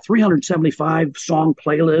run with a 375 song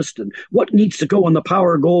playlist? And what needs to go on the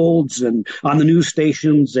power golds and on the news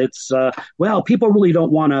stations? It's, people really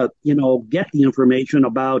don't want to, get the information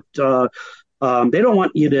about, they don't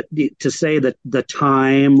want you to say that the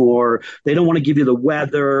time, or they don't want to give you the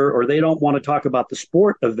weather, or they don't want to talk about the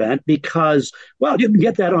sport event because, well, you can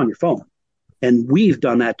get that on your phone. And we've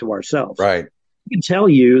done that to ourselves. Right. I can tell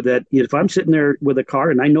you that if I'm sitting there with a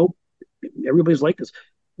car, and I know everybody's like this,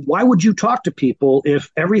 why would you talk to people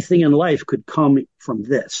if everything in life could come from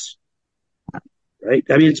this? Right?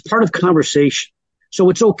 I mean, it's part of conversation.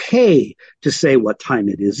 So it's okay to say what time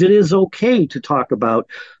it is. It is okay to talk about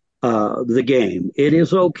the game. It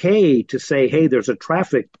is okay to say, hey, there's a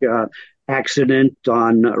traffic accident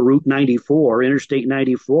on Route 94, Interstate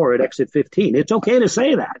 94 at exit 15. It's okay to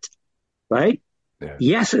say that, right? Yeah.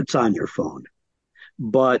 Yes, it's on your phone.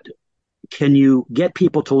 But can you get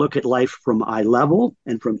people to look at life from eye level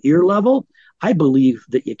and from ear level? I believe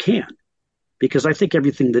that you can, because I think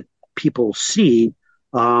everything that people see,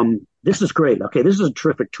 this is great. Okay, this is a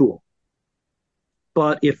terrific tool.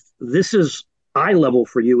 But if this is eye level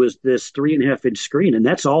for you is this 3.5-inch screen, and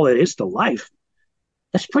that's all it is to life,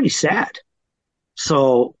 that's pretty sad.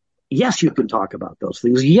 So yes, you can talk about those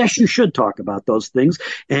things. Yes, you should talk about those things.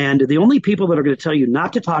 And the only people that are going to tell you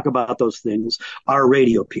not to talk about those things are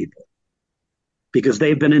radio people, because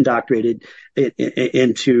they've been indoctrinated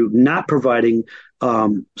into not providing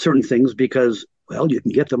certain things because, well, you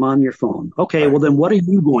can get them on your phone. Okay, well, then what are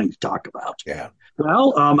you going to talk about? Yeah.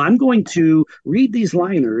 Well, I'm going to read these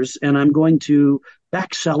liners and I'm going to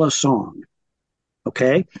back sell a song.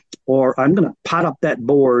 Okay. Or I'm going to pot up that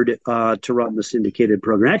board to run the syndicated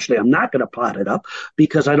program. Actually, I'm not going to pot it up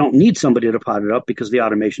because I don't need somebody to pot it up because the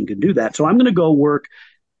automation can do that. So I'm going to go work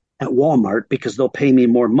at Walmart because they'll pay me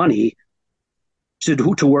more money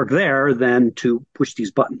to work there than to push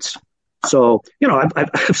these buttons. So,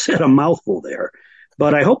 I've said a mouthful there.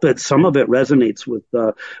 But I hope that some of it resonates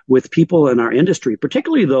with people in our industry,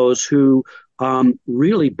 particularly those who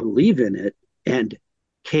really believe in it and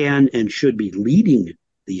can and should be leading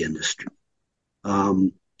the industry.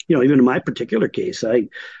 Even in my particular case, I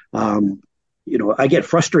get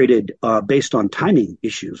frustrated based on timing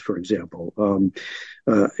issues. For example,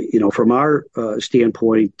 from our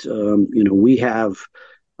standpoint, we have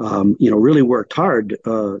really worked hard.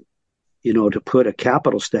 To put a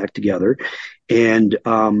capital stack together, and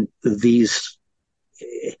these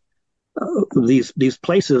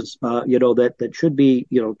places, that should be,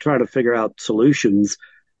 trying to figure out solutions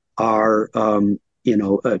are,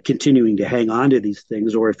 continuing to hang on to these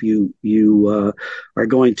things, or if you are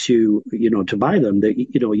going to, to buy them, that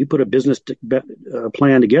you put a business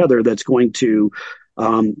plan together that's going to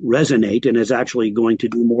resonate and is actually going to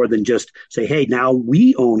do more than just say, hey, now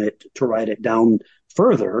we own it, to write it down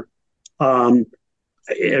further.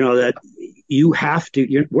 That you have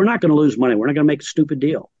to, we're not going to lose money. We're not going to make a stupid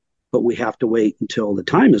deal, but we have to wait until the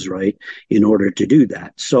time is right in order to do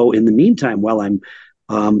that. So in the meantime, while I'm,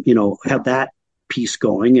 have that piece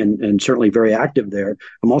going and certainly very active there,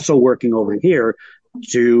 I'm also working over here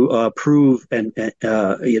to prove proof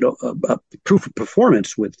of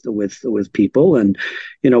performance with people, and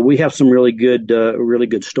we have some really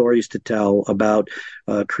good stories to tell about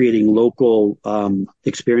creating local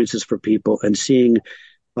experiences for people and seeing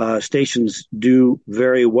stations do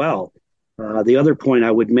very well. The other point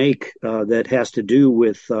I would make that has to do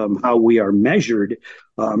with how we are measured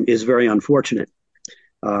is very unfortunate.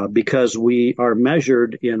 Because we are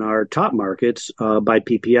measured in our top markets by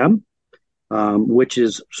PPM, which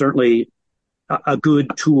is certainly a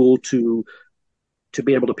good tool to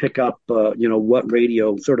be able to pick up, what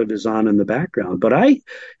radio sort of is on in the background. But I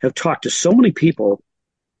have talked to so many people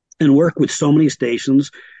and work with so many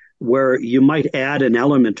stations where you might add an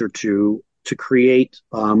element or two to create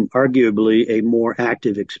arguably a more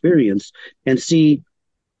active experience and see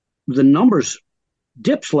the numbers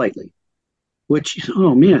dip slightly, which,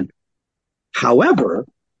 oh man. However,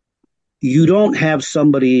 you don't have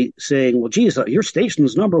somebody saying, well, geez, your station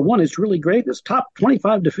is number one. It's really great. It's top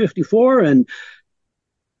 25 to 54. And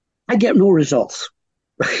I get no results.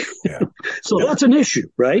 Yeah. So yeah. That's an issue,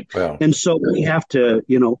 right? Well, and so we have to,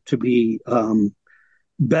 to be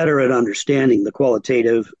better at understanding the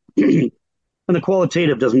qualitative. And the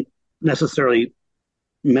qualitative doesn't necessarily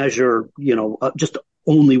measure, just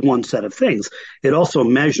only one set of things. It also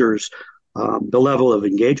measures the level of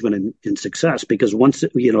engagement and success, because once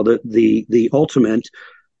the ultimate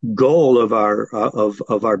goal of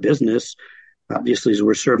our business obviously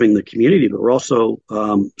we're serving the community, but we're also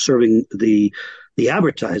serving the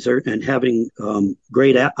advertiser, and having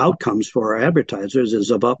great outcomes for our advertisers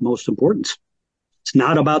is of utmost importance. It's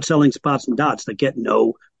not about selling spots and dots that get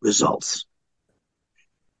no results.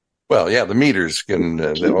 Well, yeah, the meters can,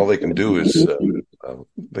 all they can do is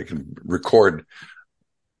they can record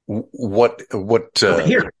what's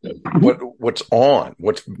on,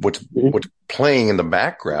 what's playing in the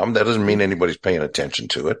background. That doesn't mean anybody's paying attention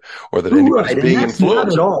to it, or that anybody's being influenced.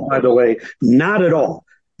 Not at all, by the way, not at all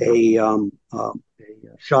a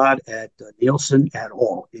shot at Nielsen at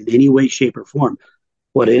all in any way, shape, or form.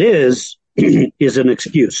 What it is an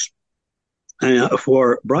excuse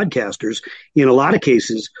for broadcasters, in a lot of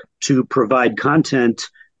cases, to provide content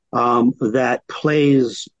that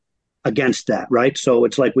plays against that, right? So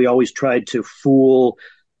it's like we always tried to fool,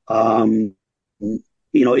 in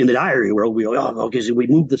the diary world, we go, oh, okay, so we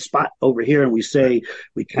move the spot over here and we say,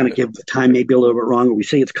 we kind of give the time maybe a little bit wrong, or we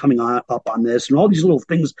say it's coming up on this, and all these little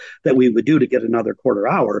things that we would do to get another quarter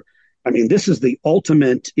hour. I mean, this is the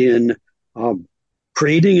ultimate in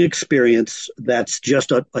creating an experience that's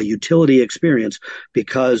just a utility experience,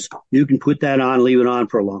 because you can put that on, leave it on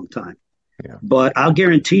for a long time. Yeah. But I'll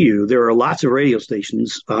guarantee you there are lots of radio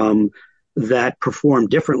stations that perform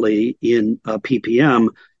differently in PPM,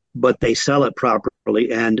 but they sell it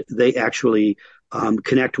properly, and they actually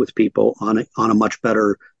connect with people on a much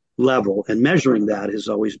better level. And measuring that has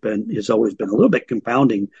always been a little bit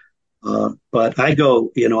confounding. But I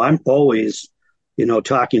go, I'm always,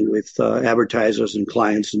 talking with advertisers and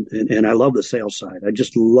clients, and I love the sales side. I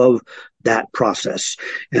just love that process.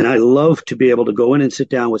 And I love to be able to go in and sit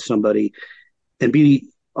down with somebody and be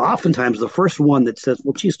oftentimes the first one that says,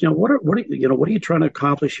 well, geez, what are you trying to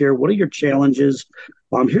accomplish here? What are your challenges?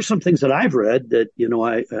 Here's some things that I've read that,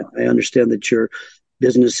 I understand that your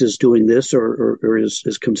business is doing this or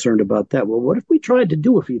is concerned about that. Well, what if we tried to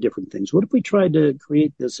do a few different things? What if we tried to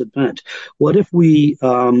create this event? What if we,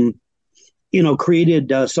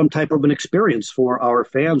 created some type of an experience for our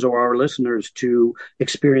fans or our listeners to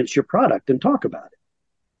experience your product and talk about it?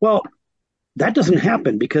 Well, that doesn't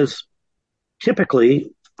happen because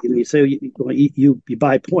typically, you say you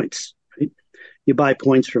buy points, right? You buy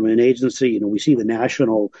points from an agency. We see the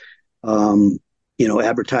national,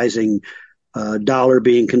 advertising dollar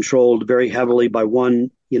being controlled very heavily by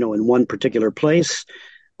one, in one particular place.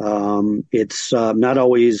 It's not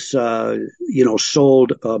always,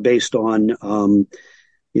 sold based on,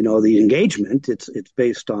 the engagement. It's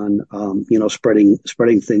based on,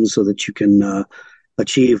 spreading things so that you can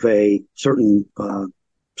achieve a certain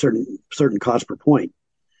cost per point.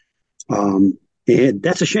 And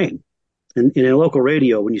that's a shame. And in a local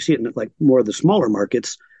radio, when you see it in like more of the smaller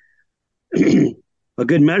markets, a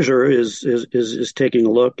good measure is taking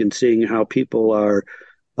a look and seeing how people are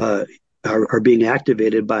being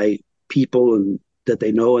activated by people and that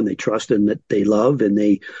they know and they trust and that they love and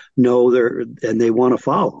they know and they want to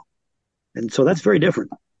follow. And so that's very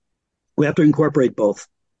different. We have to incorporate both.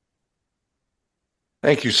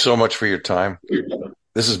 Thank you so much for your time.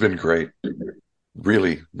 This has been great.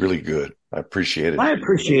 Really, really good. I appreciate it. I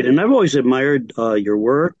appreciate it. And I've always admired your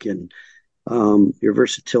work and your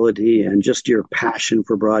versatility and just your passion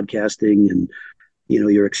for broadcasting and,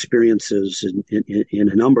 your experiences in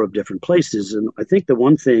a number of different places. And I think the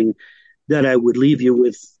one thing that I would leave you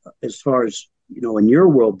with as far as, in your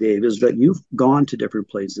world, Dave, is that you've gone to different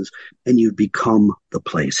places and you've become the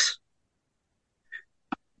place.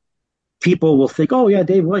 People will think, oh, yeah,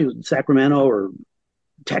 Dave, well, Sacramento or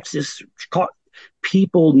Texas.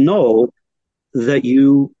 People know that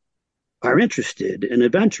you are interested and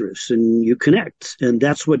adventurous and you connect, and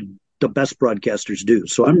that's what the best broadcasters do.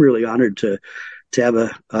 So I'm really honored to have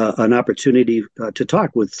an opportunity to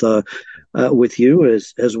talk with you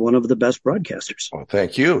as one of the best broadcasters. Well,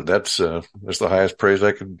 thank you. That's the highest praise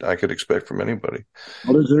I could expect from anybody.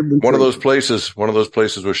 Well, one of those places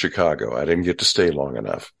was Chicago. I didn't get to stay long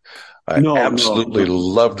enough. I absolutely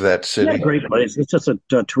loved that city. Yeah, great place. It's just a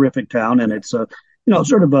terrific town, and it's sort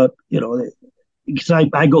of because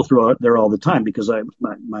I go through there all the time because I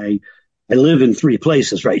live in three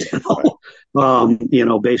places right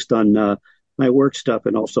now, based on my work stuff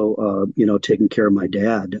and also taking care of my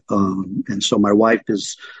dad. And so my wife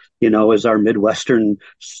is our Midwestern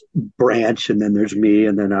branch, and then there's me,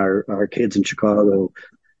 and then our kids in Chicago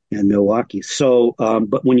and Milwaukee. So,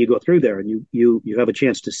 but when you go through there and you have a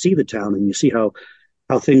chance to see the town and you see how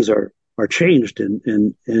things are changed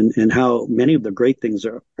and how many of the great things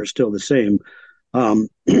are still the same.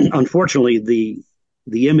 Unfortunately,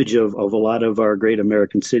 the image of a lot of our great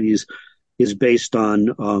American cities is based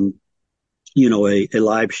on, a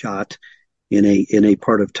live shot in a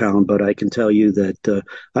part of town, but I can tell you that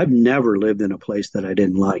I've never lived in a place that I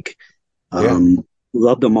didn't like. Yeah.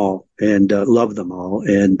 Loved them all and loved them all,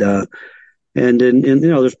 and in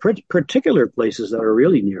there's particular places that are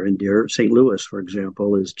really near and dear. St. Louis, for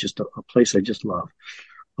example, is just a place I just love.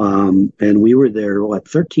 And we were there,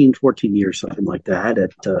 13, 14 years, something like that.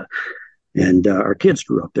 And our kids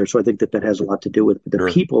grew up there. So I think that has a lot to do with the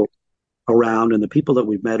Sure. people around and the people that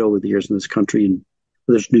we've met over the years in this country. And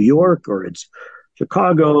whether it's New York or it's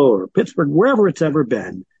Chicago or Pittsburgh, wherever it's ever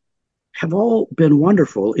been, have all been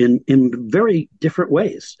wonderful in very different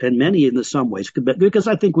ways, and many in the some ways, because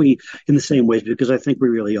I think we in the same ways, because I think we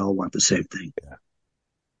really all want the same thing. Yeah.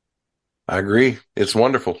 I agree. It's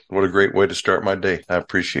wonderful. What a great way to start my day. I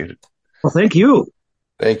appreciate it. Well, thank you.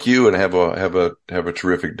 Thank you, and have a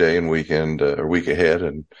terrific day and weekend or week ahead.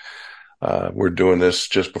 And we're doing this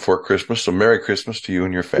just before Christmas, so Merry Christmas to you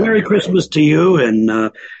and your family. Merry Christmas to you, and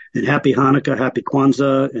Happy Hanukkah, Happy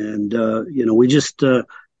Kwanzaa, and we just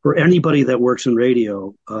for anybody that works in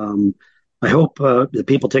radio, I hope that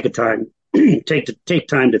people take time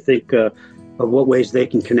to think of what ways they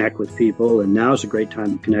can connect with people. And now is a great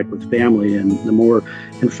time to connect with family, and the more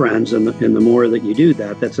and friends, and the more that you do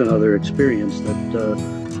that, that's another experience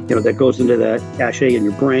that that goes into that cache in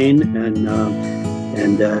your brain and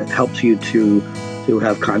helps you to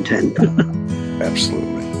have content.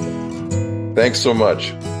 Absolutely. Thanks so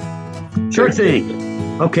much. Sure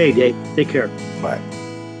thing. Okay, Dave. Take care. Bye.